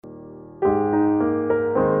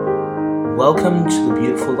Welcome to the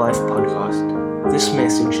Beautiful Life podcast. This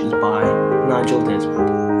message is by Nigel Desmond.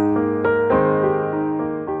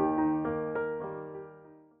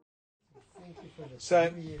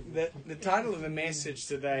 So the title of the message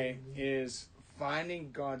today is Finding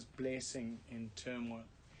God's Blessing in Turmoil.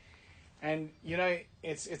 And you know,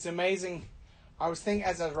 it's amazing.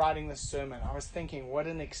 As I was writing this sermon, I was thinking what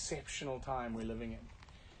an exceptional time we're living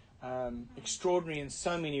in. Extraordinary in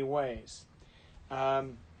so many ways.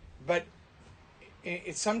 But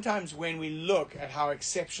it's sometimes when we look at how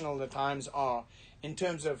exceptional the times are in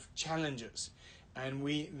terms of challenges, and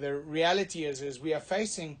the reality is we are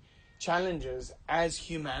facing challenges as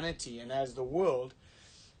humanity and as the world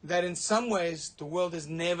that in some ways the world has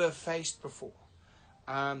never faced before.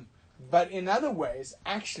 But in other ways,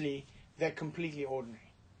 actually, they're completely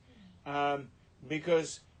ordinary.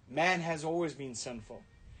 Because man has always been sinful,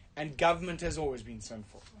 and government has always been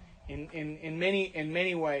sinful. In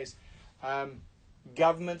many ways,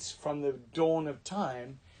 governments from the dawn of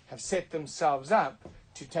time have set themselves up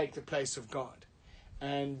to take the place of God.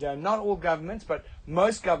 And not all governments, but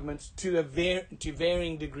most governments to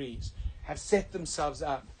varying degrees have set themselves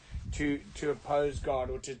up to oppose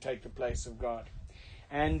God or to take the place of God.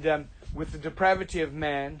 And with the depravity of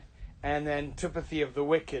man and the antipathy of the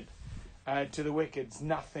wicked to the wicked,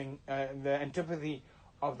 the antipathy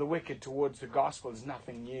of the wicked towards the gospel is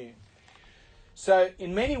nothing new. So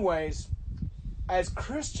in many ways, as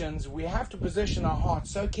Christians, we have to position our hearts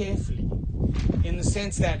so carefully in the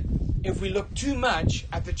sense that if we look too much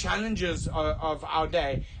at the challenges of our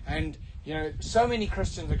day, and you know, so many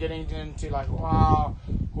Christians are getting into like, wow,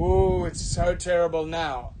 it's so terrible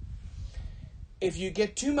now. If you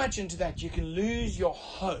get too much into that, you can lose your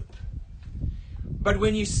hope. But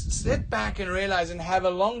when you sit back and realize and have a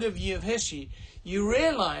longer view of history, you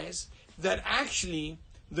realize that actually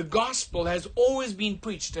the gospel has always been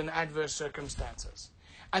preached in adverse circumstances.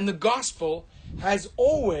 And the gospel has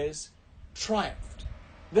always triumphed.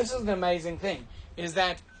 This is the amazing thing, is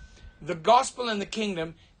that the gospel and the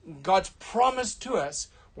kingdom, God's promise to us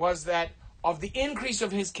was that of the increase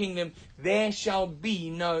of his kingdom, there shall be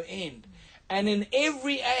no end. And in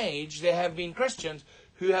every age, there have been Christians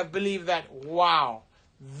who have believed that, wow,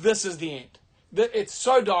 this is the end. It's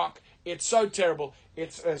so dark, it's so terrible,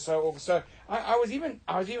 it's so awful. So I was even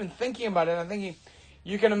thinking about it. I'm thinking,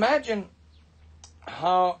 you can imagine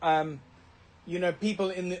how people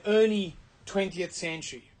in the early 20th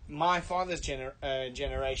century, my father's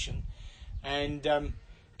generation, and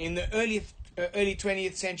in the early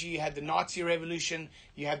 20th century, you had the Nazi revolution,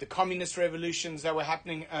 you had the communist revolutions that were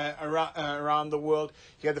happening around the world.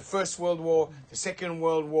 You had the First World War, the Second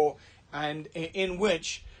World War, and in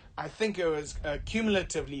which I think it was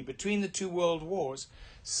cumulatively between the two world wars,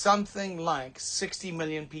 something like 60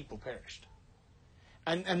 million people perished.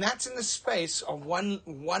 And that's in the space of one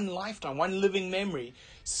lifetime, one living memory.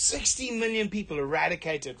 60 million people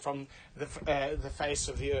eradicated from the face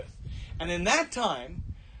of the earth. And in that time,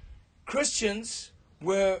 Christians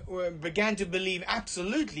began to believe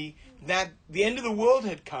absolutely that the end of the world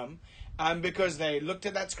had come, because they looked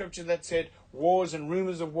at that scripture that said wars and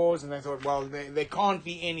rumors of wars, and they thought, well, there can't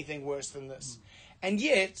be anything worse than this. And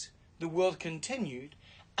yet, the world continued,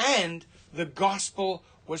 and the gospel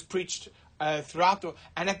was preached throughout the world.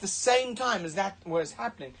 And at the same time as that was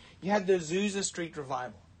happening, you had the Azusa Street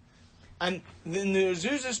revival. And in the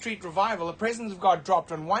Azusa Street revival, the presence of God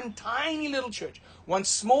dropped on one tiny little church, one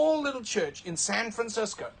small little church in San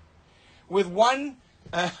Francisco, with one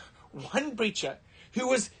preacher who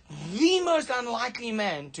was the most unlikely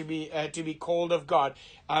man to be called of God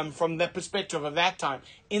from the perspective of that time,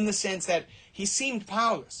 in the sense that he seemed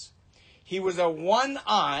powerless. He was a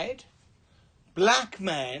one-eyed black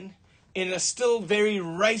man in a still very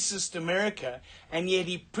racist America, and yet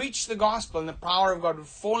he preached the gospel, and the power of God would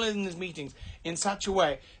fall in his meetings in such a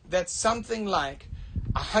way that something like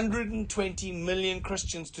 120 million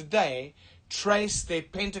Christians today trace their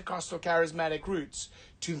Pentecostal charismatic roots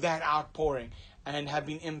to that outpouring and have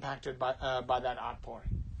been impacted by that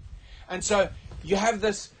outpouring. And so you have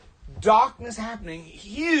this darkness happening,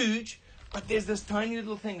 huge, but there's this tiny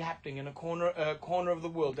little thing happening in a corner of the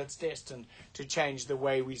world that's destined to change the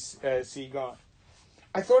way we see God.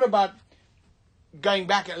 I thought about going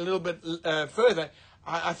back a little bit further.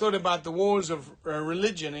 I thought about the wars of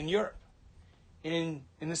religion in Europe in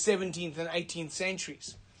the 17th and 18th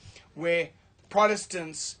centuries, where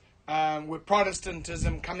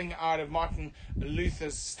Protestantism coming out of Martin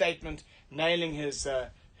Luther's statement, nailing his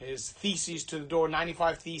theses to the door,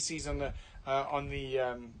 95 theses on the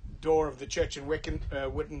door of the church in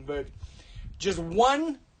Wittenberg. Just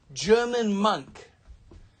one German monk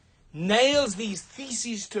nails these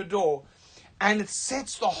theses to a door, And it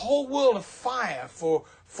sets the whole world afire for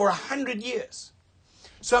 100 years.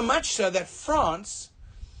 So much so that France,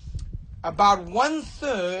 about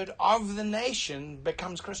 1/3 of the nation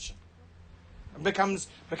becomes Christian, becomes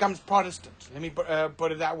Protestant. Let me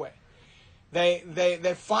put it that way.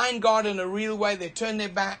 They find God in a real way. They turn their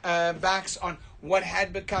backs on what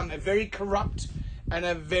had become a very corrupt and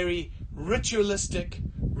a very ritualistic,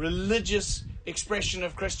 religious expression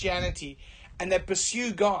of Christianity, and they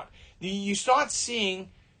pursue God. You start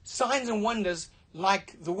seeing signs and wonders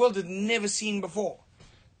like the world had never seen before.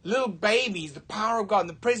 Little babies, the power of God and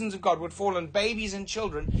the presence of God would fall on babies and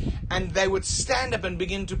children, and they would stand up and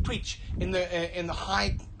begin to preach in the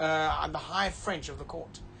high French of the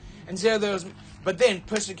court. And so but then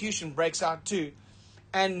persecution breaks out too.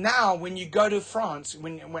 And now when you go to France,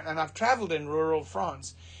 and I've traveled in rural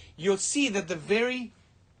France, you'll see that the very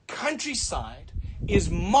countryside is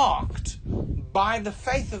marked by the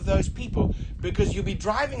faith of those people, because you'll be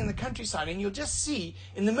driving in the countryside and you'll just see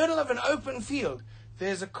in the middle of an open field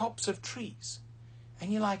there's a copse of trees,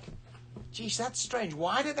 and you're like, geez, that's strange.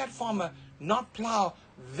 Why did that farmer not plow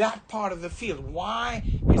that part of the field? Why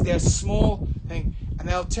is there a small thing? And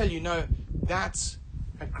they'll tell you, no, that's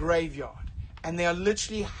a graveyard. And there are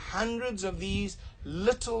literally hundreds of these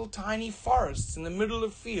little tiny forests in the middle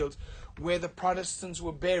of fields where the Protestants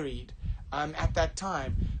were buried at that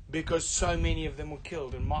time, because so many of them were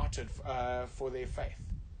killed and martyred for their faith.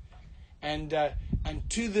 And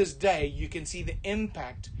to this day, you can see the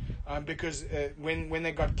impact, because when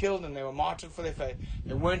they got killed and they were martyred for their faith,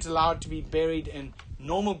 they weren't allowed to be buried in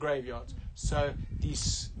normal graveyards. So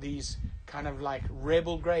these kind of like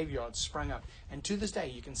rebel graveyards sprung up, and to this day,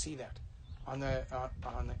 you can see that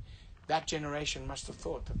that generation must have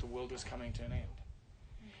thought that the world was coming to an end.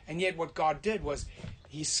 And yet what God did was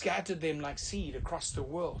He scattered them like seed across the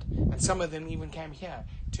world. And some of them even came here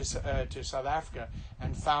to South Africa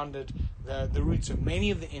and founded the roots of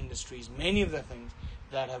many of the industries, many of the things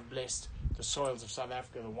that have blessed the soils of South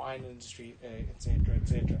Africa, the wine industry, etc.,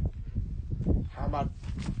 etc. How about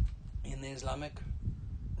in the Islamic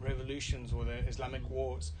revolutions or the Islamic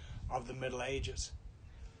wars of the Middle Ages?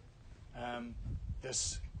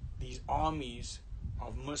 These armies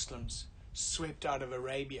of Muslims swept out of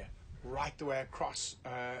Arabia right the way across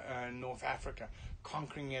North Africa,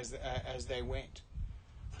 conquering as they went.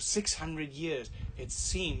 For 600 years, it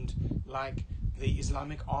seemed like the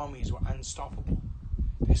Islamic armies were unstoppable.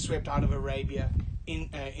 They swept out of Arabia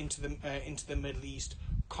into the Middle East,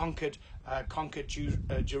 conquered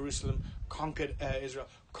Jerusalem, conquered Israel,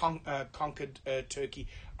 conquered Turkey,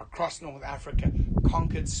 across North Africa,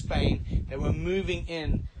 conquered Spain. They were moving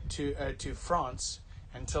in to France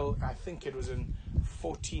until I think it was in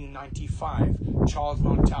 1495, Charles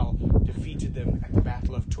Martel defeated them at the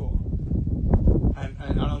Battle of Tours.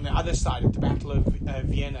 And on the other side, at the Battle of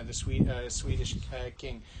Vienna, the Swedish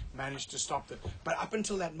king managed to stop them. But up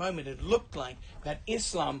until that moment, it looked like that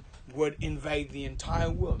Islam would invade the entire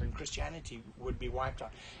world and Christianity would be wiped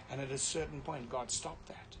out. And at a certain point, God stopped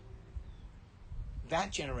that.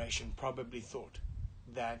 That generation probably thought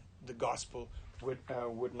that the gospel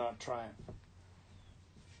would not triumph.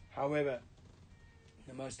 However,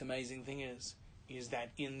 the most amazing thing is that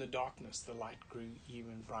in the darkness, the light grew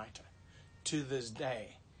even brighter. To this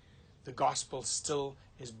day, the gospel still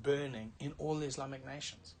is burning in all the Islamic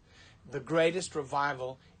nations. The greatest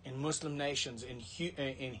revival in Muslim nations in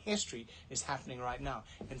history is happening right now.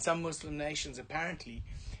 In some Muslim nations, apparently,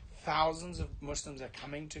 thousands of Muslims are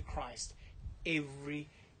coming to Christ every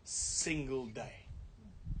single day.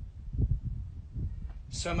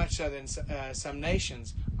 So much so that in some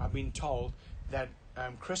nations, I've been told that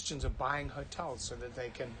Christians are buying hotels so that they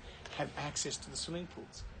can have access to the swimming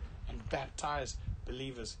pools and baptize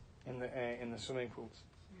believers in the swimming pools.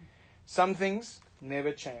 Some things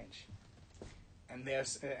never change, and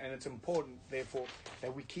it's important, therefore,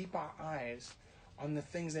 that we keep our eyes on the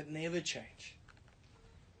things that never change,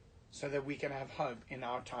 so that we can have hope in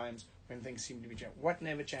our times when things seem to be changing. What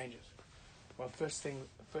never changes? Well, first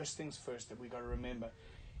things first that we got to remember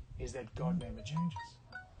is that God never changes.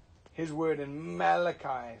 His word in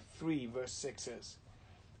Malachi 3 verse 6 says,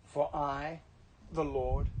 "For I, the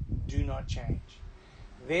Lord, do not change.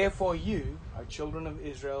 Therefore you, O children of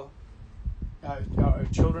Israel, O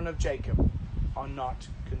children of Jacob, are not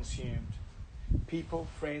consumed." People,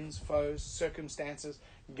 friends, foes, circumstances,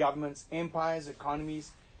 governments, empires,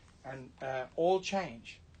 economies, and all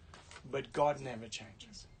change. But God never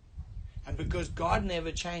changes. And because God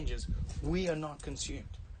never changes, we are not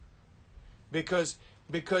consumed. Because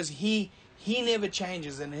He never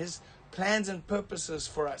changes, and His plans and purposes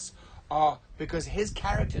for us are, because his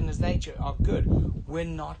character and his nature are good, we're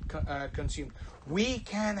not consumed. We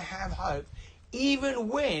can have hope even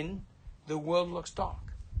when the world looks dark.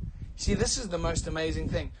 See, this is the most amazing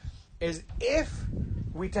thing, is if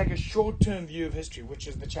we take a short-term view of history, which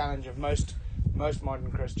is the challenge of most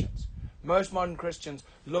modern Christians. Most modern Christians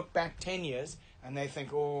look back 10 years and they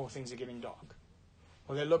think, oh, things are getting dark.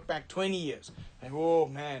 Or they look back 20 years and, oh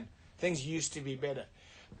man, things used to be better.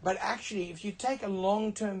 But actually, if you take a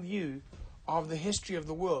long-term view of the history of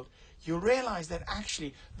the world, you'll realize that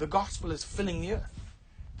actually the gospel is filling the earth.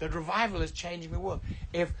 That revival is changing the world.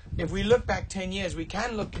 If we look back 10 years, we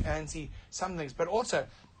can look and see some things. But also,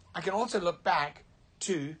 I can also look back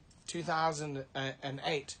to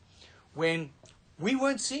 2008 when we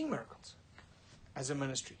weren't seeing miracles as a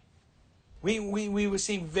ministry. We were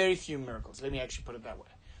seeing very few miracles. Let me actually put it that way.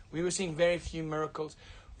 We were seeing very few miracles.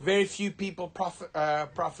 Very few people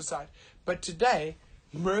prophesied. But today,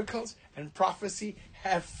 miracles and prophecy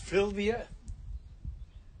have filled the earth.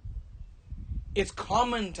 It's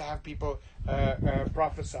common to have people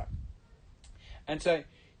prophesy. And so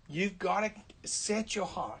you've got to set your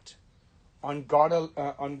heart on God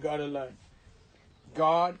alone.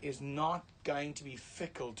 God is not going to be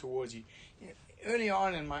fickle towards you. Early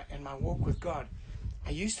on in my walk with God, I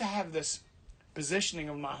used to have this positioning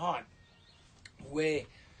of my heart where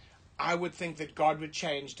I would think that God would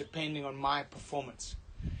change depending on my performance.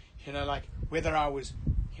 Like whether I was,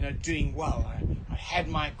 doing well, I had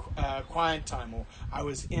my quiet time, or I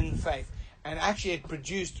was in faith. And actually it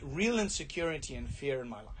produced real insecurity and fear in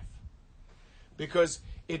my life. Because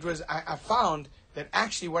I found that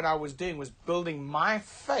actually what I was doing was building my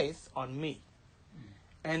faith on me.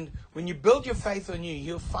 And when you build your faith on you,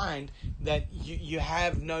 you'll find that you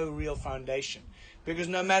have no real foundation. Because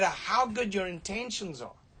no matter how good your intentions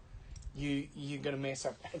are, you're going to mess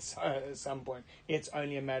up at some point. It's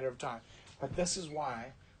only a matter of time. But this is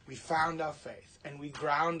why we found our faith, and we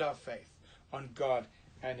ground our faith on God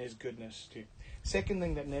and His goodness too. Second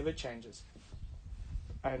thing that never changes,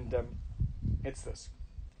 and it's this: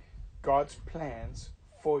 God's plans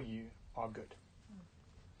for you are good.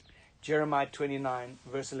 Jeremiah 29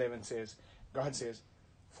 verse 11 says, God says,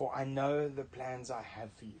 "For I know the plans I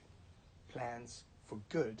have for you, plans for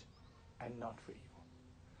good and not for evil."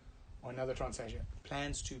 Or another translation,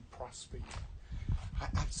 plans to prosper you. I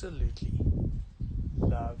absolutely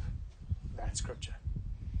love that scripture.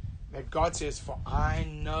 That God says, "For I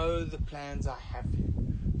know the plans I have for you,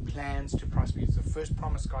 plans to prosper you." It's the first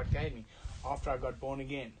promise God gave me after I got born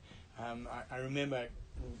again. I remember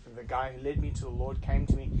the guy who led me to the Lord came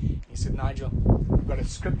to me. He said, "Nigel, I've got a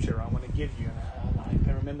scripture I want to give you." And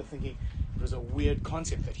I remember thinking it was a weird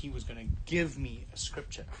concept that he was going to give me a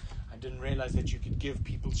scripture. I didn't realize that you could give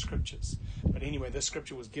people scriptures. But anyway, this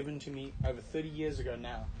scripture was given to me over 30 years ago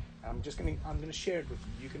now. I'm going to share it with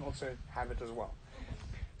you. You can also have it as well.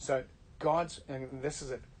 So and this is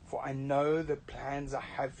it. "For I know the plans I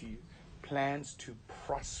have for you, plans to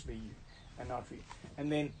prosper you and not for you."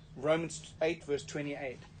 And then Romans 8 verse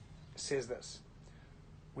 28 says this: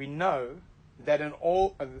 "We know that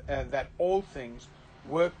all things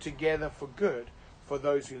work together for good for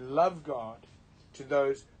those who love God, to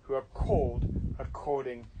those who are called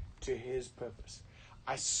according to His purpose."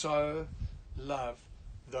 I so love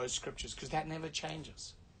those scriptures because that never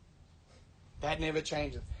changes. That never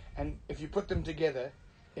changes. And if you put them together,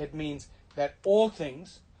 it means that all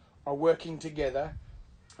things are working together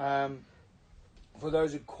for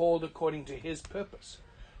those who are called according to His purpose.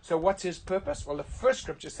 So what's His purpose? Well, the first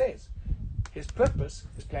scripture says His purpose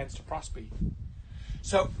is plans to prosper you.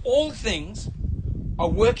 So all things are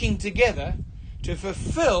working together to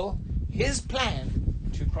fulfill His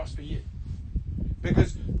plan to prosper you.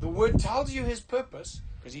 Because the Word tells you His purpose,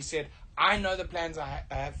 because He said, "I know the plans I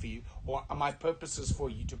have for you," or "My purpose is for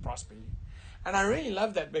you to prosper you." And I really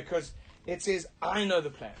love that because it says, "I know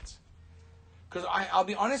the plans." Because I'll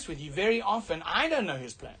be honest with you, very often I don't know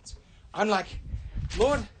His plans. I'm like,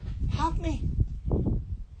 "Lord, help me.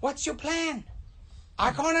 What's your plan?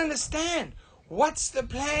 I can't understand. What's the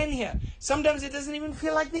plan here?" Sometimes it doesn't even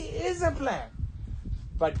feel like there is a plan.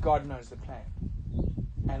 But God knows the plan.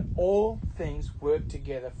 And all things work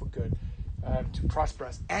together for good, to prosper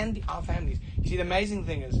us and our families. You see, the amazing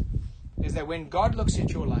thing is that when God looks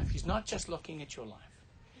at your life, He's not just looking at your life.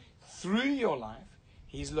 Through your life,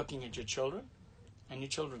 He's looking at your children and your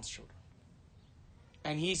children's children.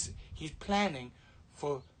 And He's planning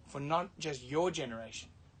for not just your generation,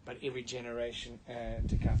 but every generation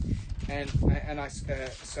to come. And I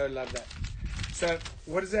so love that. So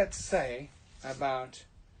what does that say about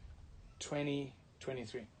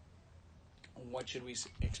 2023? What should we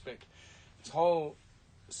expect? This whole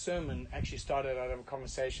sermon actually started out of a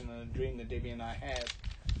conversation and a dream that Debbie and I had.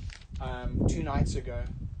 2 nights ago,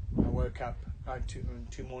 I woke up,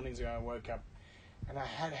 2 mornings ago, I woke up, and I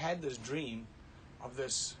had this dream of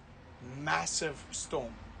this massive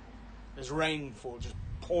storm, this rainfall just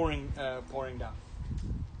pouring down.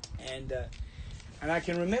 And I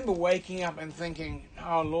can remember waking up and thinking,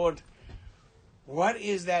 oh Lord, what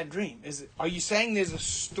is that dream? Are you saying there's a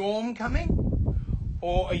storm coming?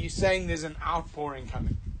 Or are you saying there's an outpouring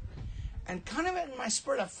coming? And kind of in my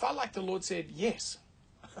spirit, I felt like the Lord said, yes.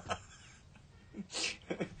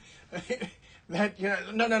 That,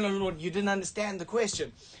 no, Lord, you didn't understand the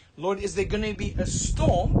question. Lord, is there going to be a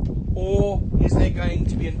storm or is there going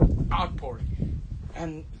to be an outpouring?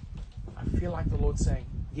 And I feel like the Lord's saying,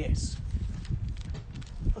 yes.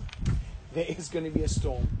 There is going to be a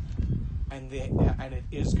storm and it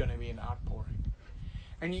is going to be an outpouring.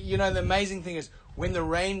 And the amazing thing is when the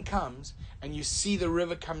rain comes and you see the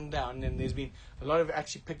river come down, and there's been a lot of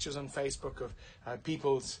actually pictures on Facebook of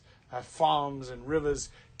people's farms and rivers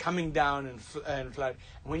coming down and flood.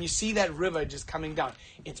 And when you see that river just coming down,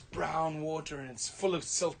 it's brown water and it's full of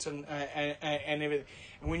silt and everything.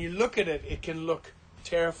 And when you look at it, it can look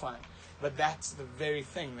terrifying. But that's the very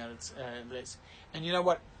thing that it's less. And you know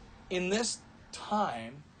what? In this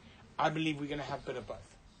time, I believe we're going to have a bit of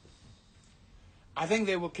both. I think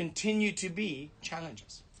there will continue to be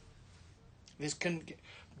challenges.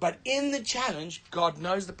 But in the challenge, God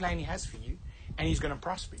knows the plan He has for you, and He's going to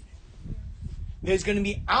prosper you. There's going to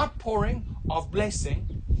be outpouring of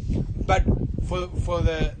blessing, but for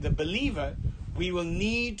the believer, we will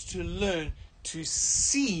need to learn to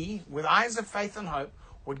see with eyes of faith and hope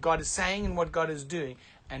what God is saying and what God is doing,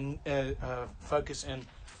 and focus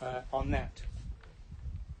on that.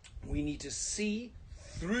 We need to see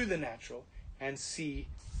through the natural and see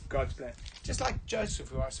God's plan. Just like Joseph,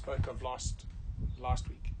 who I spoke of last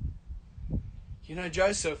week.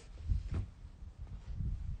 Joseph,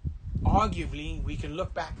 arguably, we can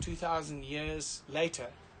look back 2,000 years later,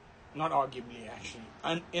 not arguably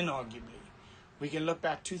actually, inarguably, we can look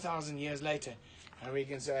back 2,000 years later and we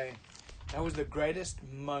can say, that was the greatest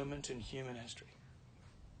moment in human history.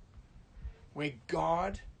 Where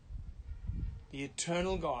God, the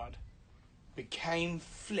eternal God, became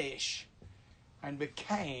flesh and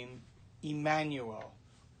became Emmanuel,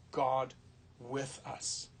 God with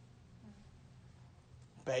us.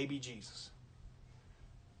 Baby Jesus.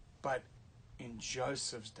 But in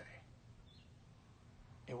Joseph's day,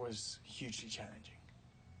 it was hugely challenging.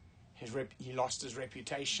 He lost his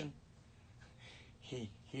reputation. He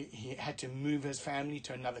had to move his family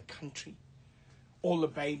to another country. All the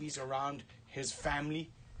babies around his family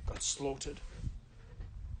got slaughtered.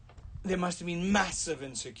 There must have been massive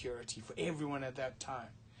insecurity for everyone at that time.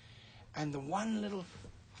 And the one little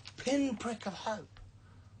pinprick of hope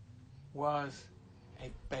was a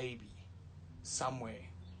baby somewhere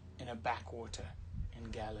in a backwater in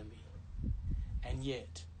Galilee. And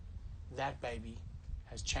yet, that baby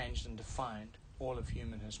has changed and defined all of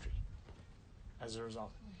human history as a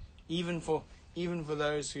result. Even for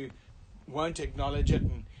those who won't acknowledge it,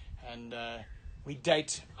 and we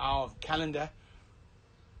date our calendar,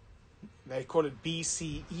 they call it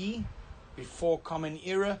BCE, before Common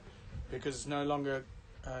Era, because it's no longer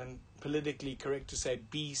politically correct to say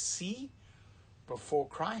BC, before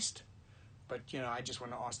Christ. But, I just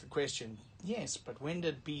want to ask the question, yes, but when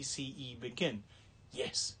did BCE begin?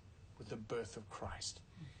 Yes, with the birth of Christ.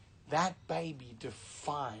 That baby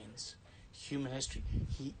defines human history.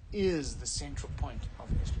 He is the central point of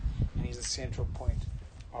history, and He's the central point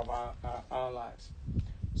of our lives.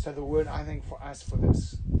 So the word, I think, for us for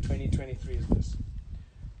this 2023 is this: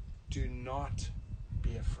 do not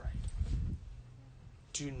be afraid.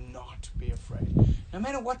 Do not be afraid. No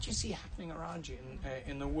matter what you see happening around you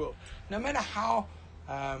in the world, no matter how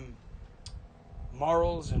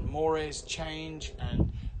morals and mores change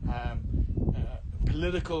and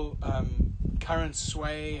political currents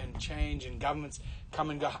sway and change and governments come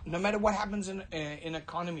and go, no matter what happens in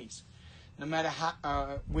economies, no matter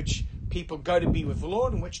how which people go to be with the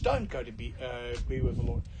Lord and which don't go to be with the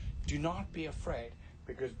Lord, do not be afraid,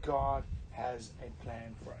 because God has a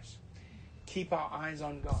plan for us. Keep our eyes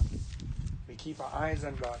on God. We keep our eyes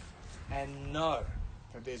on God and know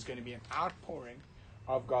that there's going to be an outpouring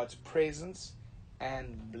of God's presence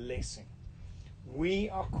and blessing. We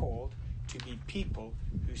are called to be people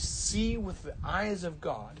who see with the eyes of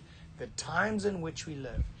God the times in which we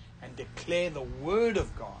live and declare the word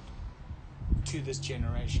of God to this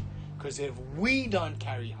generation. Because if we don't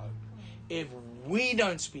carry hope, if we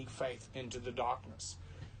don't speak faith into the darkness,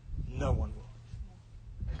 no one will.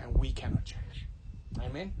 And we cannot change.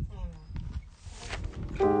 Amen?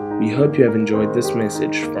 We hope you have enjoyed this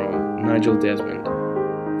message from Nigel Desmond.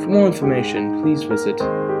 For more information, please visit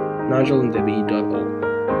nigelanddebbie.org.